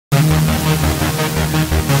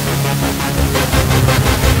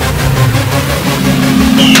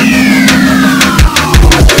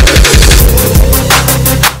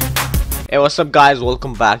What's up guys,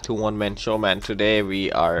 welcome back to One Man Show, man. Today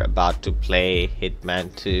we are about to play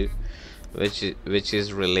Hitman 2, which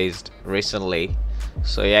is released recently.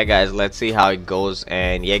 So yeah guys, let's see how it goes.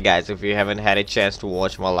 And yeah guys, if you haven't had a chance to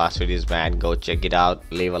watch my last videos, man, go check it out.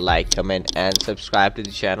 Leave a like, comment and subscribe to the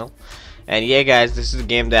channel. And yeah guys, this is a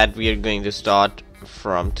game that we are going to start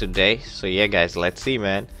from today. So yeah guys, let's see,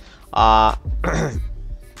 man. And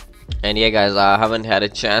yeah guys, I haven't had a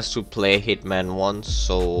chance to play Hitman 1,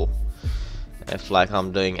 so if like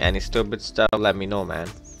I'm doing any stupid stuff, let me know, man.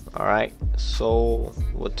 Alright, so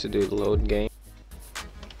what to do? Load game.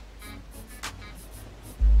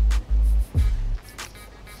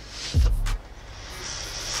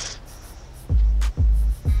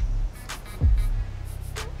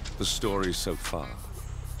 The story so far.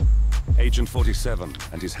 Agent 47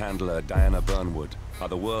 and his handler Diana Burnwood are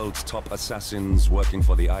the world's top assassins working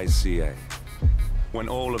for the ICA. When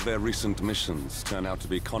all of their recent missions turn out to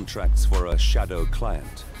be contracts for a shadow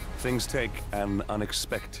client, things take an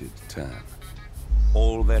unexpected turn.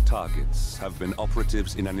 All their targets have been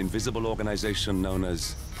operatives in an invisible organization known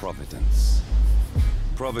as Providence.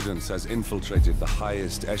 Providence has infiltrated the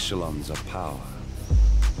highest echelons of power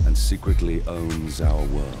and secretly owns our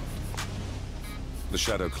world. The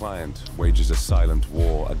shadow client wages a silent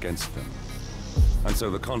war against them. And so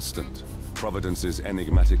the Constant, Providence's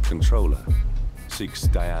enigmatic controller, seeks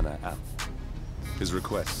Diana out. His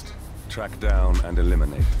request: track down and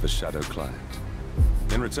eliminate the shadow client.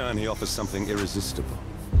 In return, he offers something irresistible: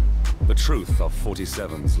 the truth of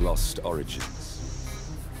 47's lost origins.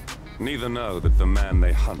 Neither know that the man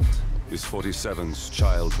they hunt is 47's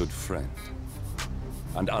childhood friend.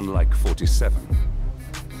 And unlike 47,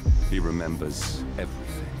 he remembers everything.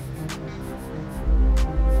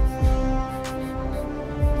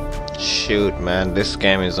 Shoot, man, this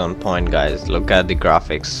game is on point, guys. Look at the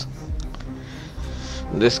graphics.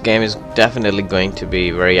 This game is definitely going to be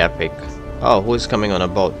very epic. Oh, who is coming on a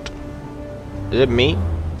boat? Is it me?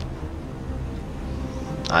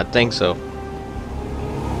 I think so.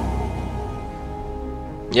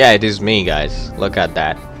 Yeah, it is me, guys. Look at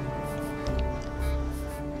that.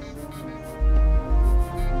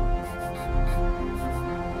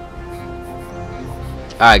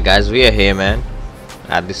 Alright guys, we are here, man,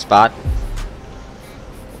 at the spot.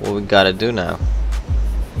 What we gotta do now?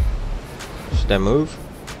 Should I move?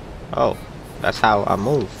 Oh, that's how I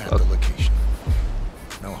move. At the location.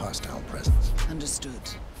 No hostile presence. Understood.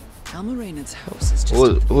 Alma Raynard's house is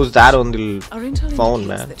just Who's that on the Our intel phone,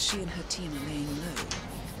 indicates man? that she and her team are laying low.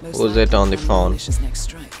 Most Who's it likely on the planning phone? Militia's next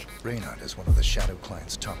strike. Raynard is one of the shadow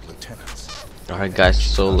client's top lieutenants. Alright guys,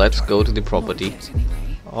 so let's go to the property. Not yet,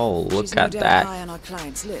 anyway. Oh, look She's no at doubt that. high on our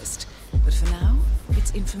client's list, but for now,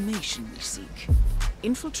 it's information we seek.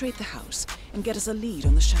 Infiltrate the house and get us a lead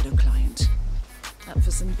on the shadow client. Up for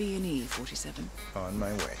some B&E, 47. On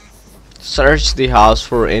my way. Search the house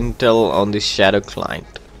for intel on the shadow client.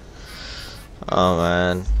 Oh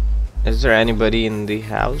man, is there anybody in the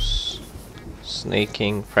house?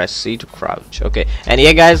 Sneaking, press C to crouch. Okay, and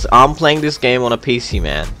yeah guys, I'm playing this game on a PC,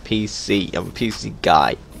 man. PC, I'm a PC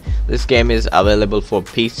guy. This game is available for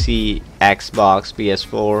PC, Xbox,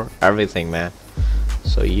 PS4, everything, man.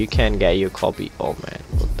 So you can get your copy. Oh man,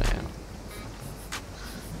 what the hell?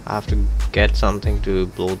 I have to get something to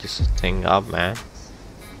blow this thing up, man.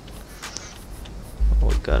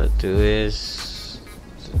 What we gotta do is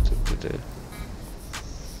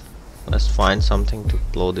let's find something to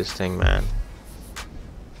blow this thing, man.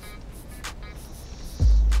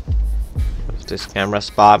 If this camera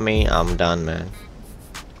spot me, I'm done, man.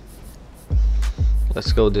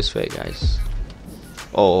 Let's go this way, guys.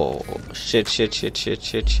 Oh shit.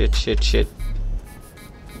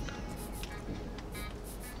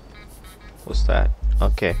 What's that?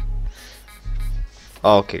 Okay.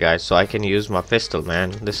 Okay guys, so I can use my pistol,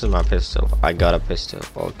 man. This is my pistol. I got a pistol.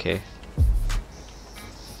 Okay.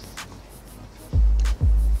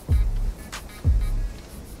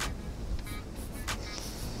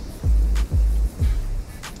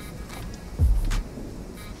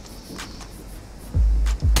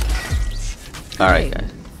 Alright guys.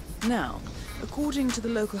 Now, according to the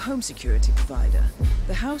local home security provider,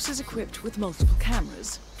 the house is equipped with multiple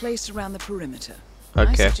cameras placed around the perimeter.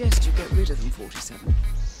 Okay. I suggest you get rid of them, 47.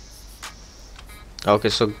 Okay,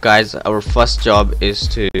 so guys, our first job is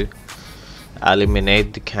to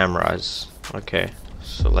eliminate the cameras. Okay,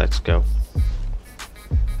 so let's go.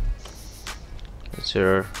 Is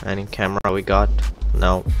there any camera we got?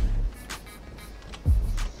 No.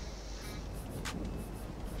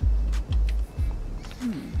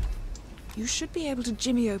 You should be able to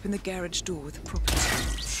jimmy open the garage door with the proper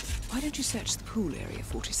tool. Why don't you search the pool area,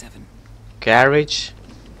 47? Garage?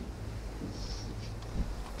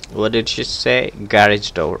 What did she say?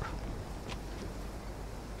 Garage door.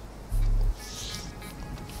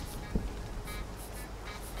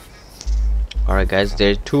 Alright guys,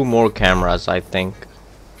 there are 2 more cameras, I think.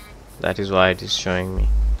 That is why it is showing me.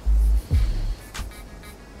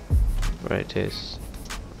 Where it is.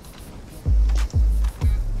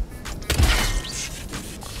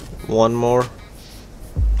 One more.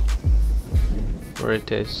 Where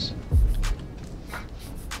it is.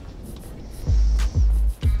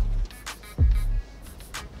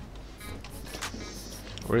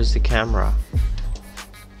 Where is the camera?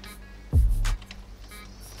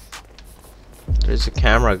 There's a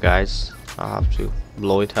camera, guys. I have to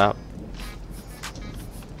blow it up.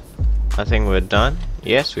 I think we're done.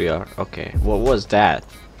 Yes, we are. Okay. What was that?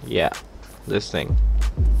 Yeah, this thing.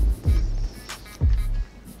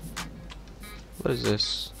 What is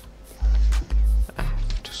this? I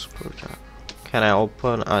have to screw it up. Can I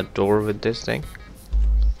open a door with this thing?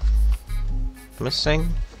 Missing?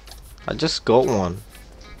 I just got one.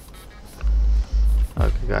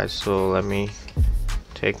 Okay guys, so let me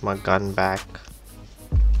take my gun back.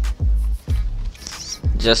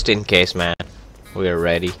 Just in case, man. We are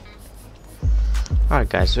ready. Alright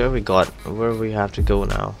guys, where we have to go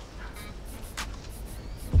now?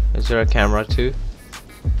 Is there a camera too?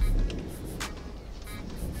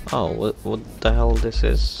 Oh, what the hell this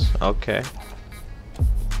is? Okay.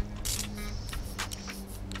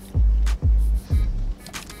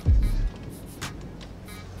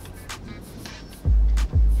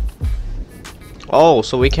 Oh,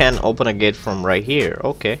 so we can open a gate from right here.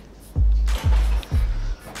 Okay.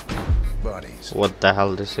 Bodies. What the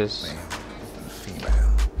hell this is? Male and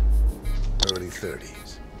female. Early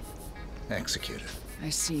 30s. Executed. I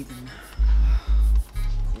see them.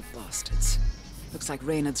 Poor bastards. Looks like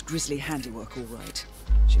Raynard's grisly handiwork, all right.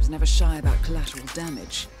 She was never shy about collateral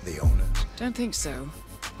damage. The owners. Don't think so.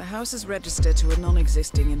 The house is registered to a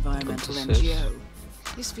non-existing environmental What this is? NGO.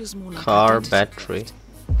 This feels more like Car identity battery. theft.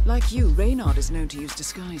 Like you, Raynard is known to use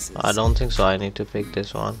disguises. I don't think so. I need to pick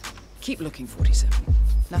this one. Keep looking, 47.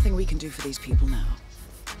 Nothing we can do for these people now.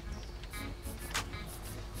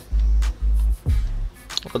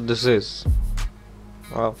 What this is?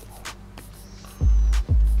 Well,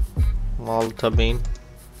 Malta bean.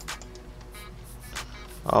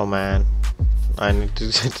 Oh man, I need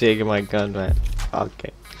to take my gun, man.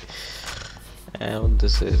 Okay. And what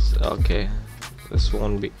this is? Okay, this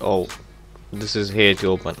won't be. Oh, this is here to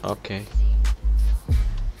open. Okay.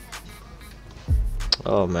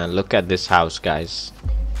 Oh man, look at this house, guys.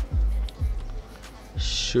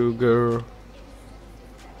 Sugar.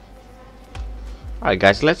 Alright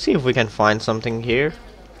guys, let's see if we can find something here.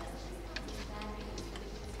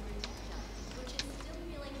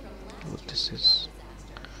 What this is?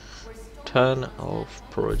 Turn off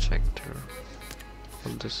projector.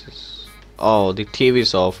 What this is? Oh, the TV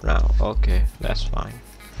is off now. Okay, that's fine.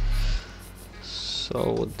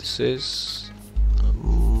 So what this is?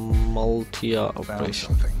 Multi Found operation.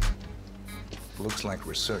 something. Looks like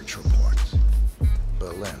research reports.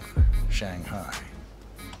 Berlin, Shanghai.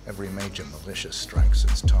 Every major militia strike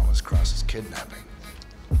since Thomas Cross's kidnapping.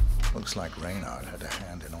 Looks like Raynard had a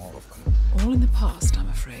hand in all of them. All in the past, I'm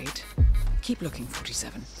afraid. Keep looking,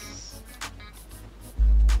 47.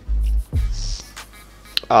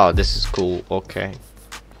 Oh, this is cool. Okay.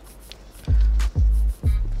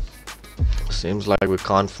 Seems like we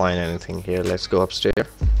can't find anything here. Let's go upstairs.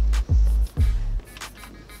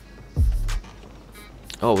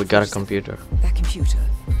 Oh, we got a computer. That computer.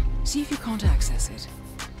 See if you can't access it.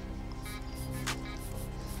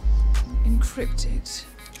 Encrypted.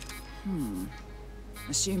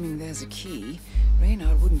 Assuming there's a key,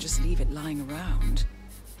 Raynard wouldn't just leave it lying around.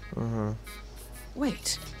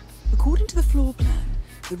 Wait. According to the floor plan,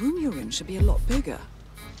 the room you're in should be a lot bigger.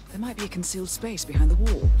 There might be a concealed space behind the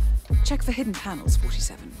wall. Check for hidden panels,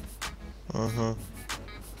 47.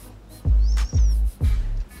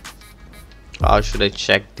 How should I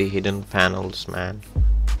check the hidden panels, man?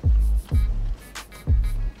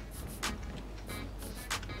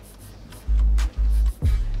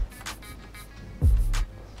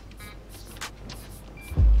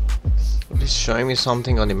 It's showing me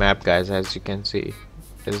something on the map, guys, as you can see.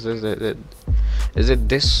 Is it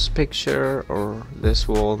this picture or this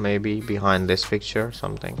wall, maybe behind this picture,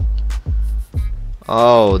 something?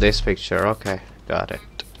 Oh, this picture. Okay, got it.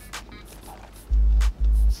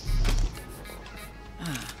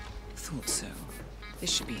 Thought so.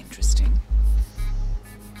 This should be interesting.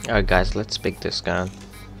 Alright guys, let's pick this gun.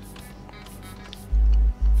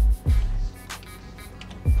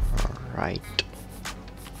 Alright.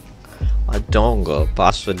 A dongle,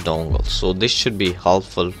 password dongle. So this should be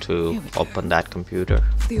helpful to open that computer.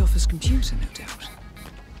 the office computer, no doubt.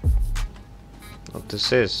 What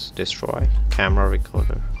this is? Destroy camera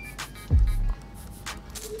recorder.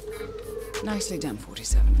 Nicely done,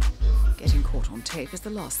 47. Getting caught on tape is the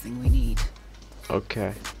last thing we need.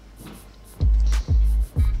 Okay.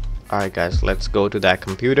 Alright guys, let's go to that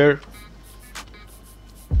computer.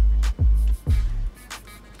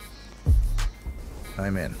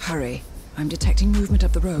 I'm in. Hurry. I'm detecting movement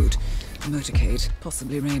up the road. A motorcade,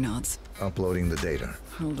 possibly Raynard's. Uploading the data.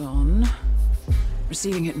 Hold on.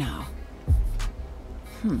 Receiving it now.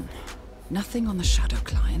 Nothing on the shadow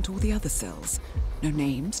client or the other cells. No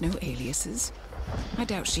names, no aliases. I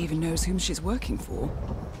doubt she even knows whom she's working for.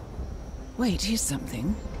 Wait, here's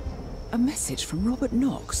something. A message from Robert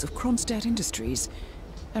Knox of Kronstadt Industries.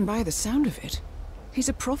 And by the sound of it, he's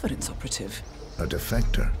a Providence operative. A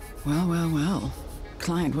defector. Well, well, well.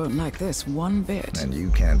 Client won't like this one bit. And you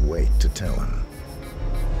can't wait to tell him.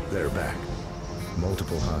 They're back.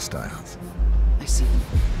 Multiple hostiles. I see them.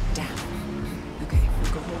 Damn. Okay,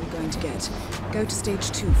 we've got what we're going to get. Go to stage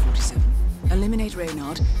 2, 47. Eliminate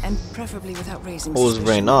Raynard, and preferably without raising Who's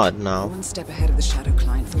suspicion. Raynard now? One step ahead of the shadow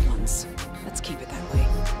client for once. Let's keep it that way.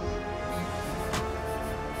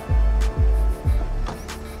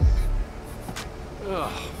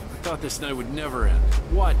 Ugh, I thought this night would never end.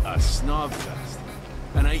 What a snob fest.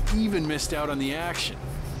 And I even missed out on the action.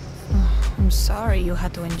 I'm sorry you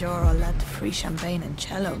had to endure all that free champagne and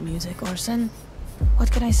cello music, Orson.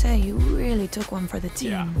 What can I say? You really took one for the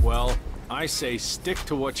team. Yeah, well, I say stick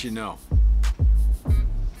to what you know.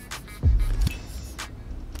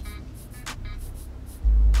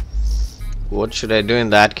 What should I do in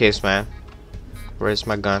that case, man? Where's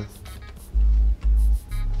my gun?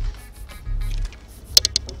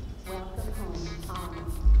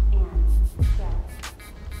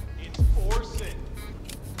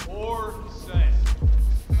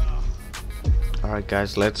 Alright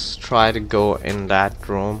guys, let's try to go in that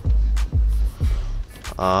room.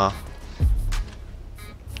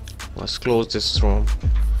 Let's close this room.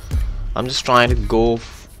 I'm just trying to go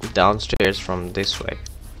downstairs from this way.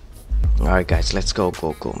 Alright guys, let's go,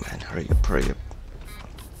 man. Hurry up, hurry up.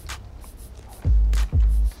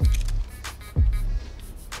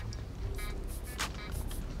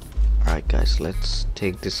 Alright guys, let's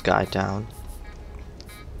take this guy down.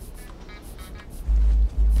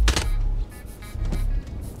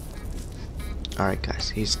 Alright guys,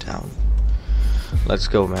 he's down. Let's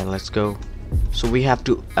go, man, let's go. So we have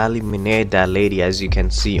to eliminate that lady, as you can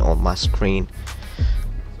see on my screen.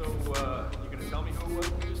 So, you gonna tell me who it was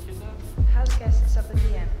who just kidnapped? House guests of the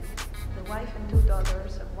DM. The wife and 2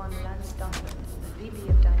 daughters of one Lance Duncan, the VP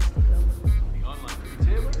of Dynasty Global. The online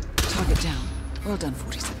retailer? Target down. Well done,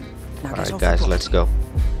 47. Now get Alright off guys, the let's property. go.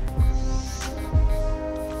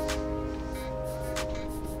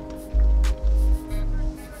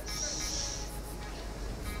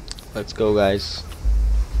 Let's go guys.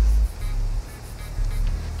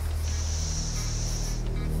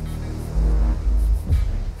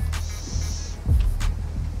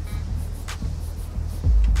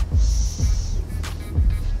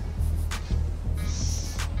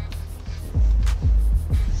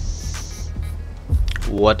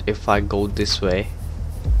 What if I go this way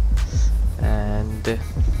and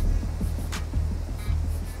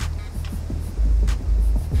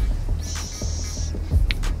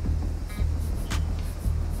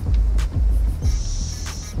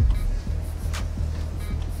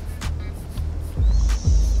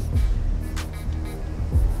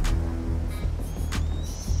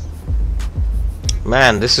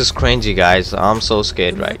man, this is cringy guys. I'm so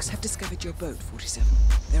scared, The right? mercs have discovered your boat, 47.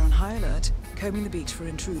 They're on high alert, combing the beach for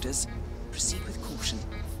intruders. Proceed with caution.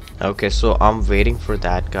 Okay, so I'm waiting for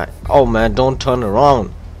that guy. Oh man, don't turn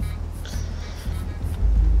around.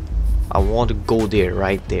 I want to go there,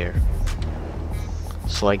 right there,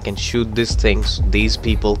 so I can shoot these things. These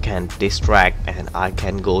people can distract and I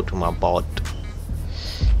can go to my boat.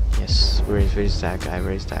 Yes, where is that guy?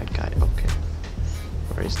 Where is that guy? Okay,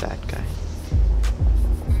 where is that guy?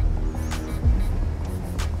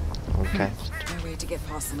 Okay. No way to get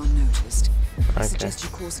past them unnoticed. I Okay. suggest you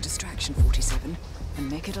cause a distraction, 47,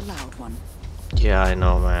 and make it a loud one. Yeah, I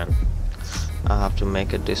know, man. I have to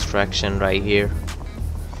make a distraction right here,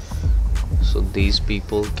 so these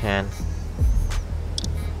people can.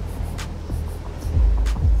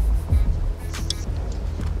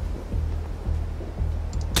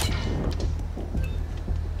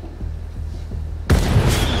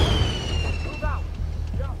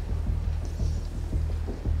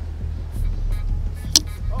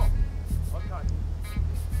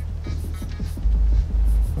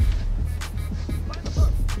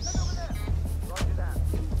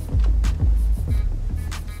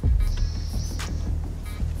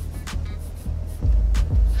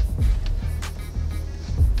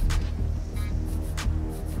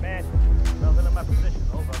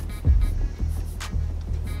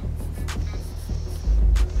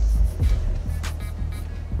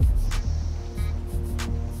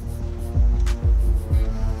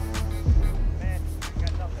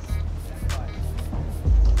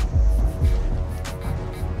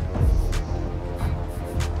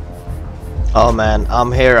 Oh man,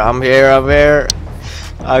 I'm here, I'm here, I'm here.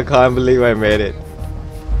 I can't believe I made it.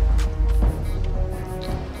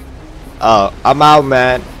 Oh, I'm out,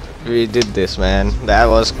 man. We did this, man. That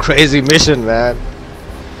was crazy mission, man.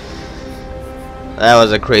 That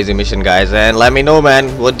was a crazy mission, guys. And let me know,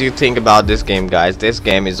 man, what do you think about this game, guys? This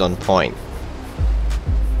game is on point.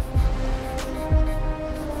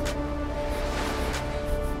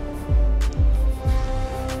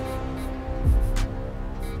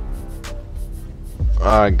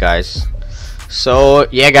 Alright, guys. So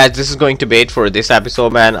yeah, guys, this is going to be it for this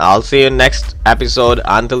episode, man. I'll see you next episode.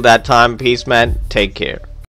 Until that time, peace, man. Take care.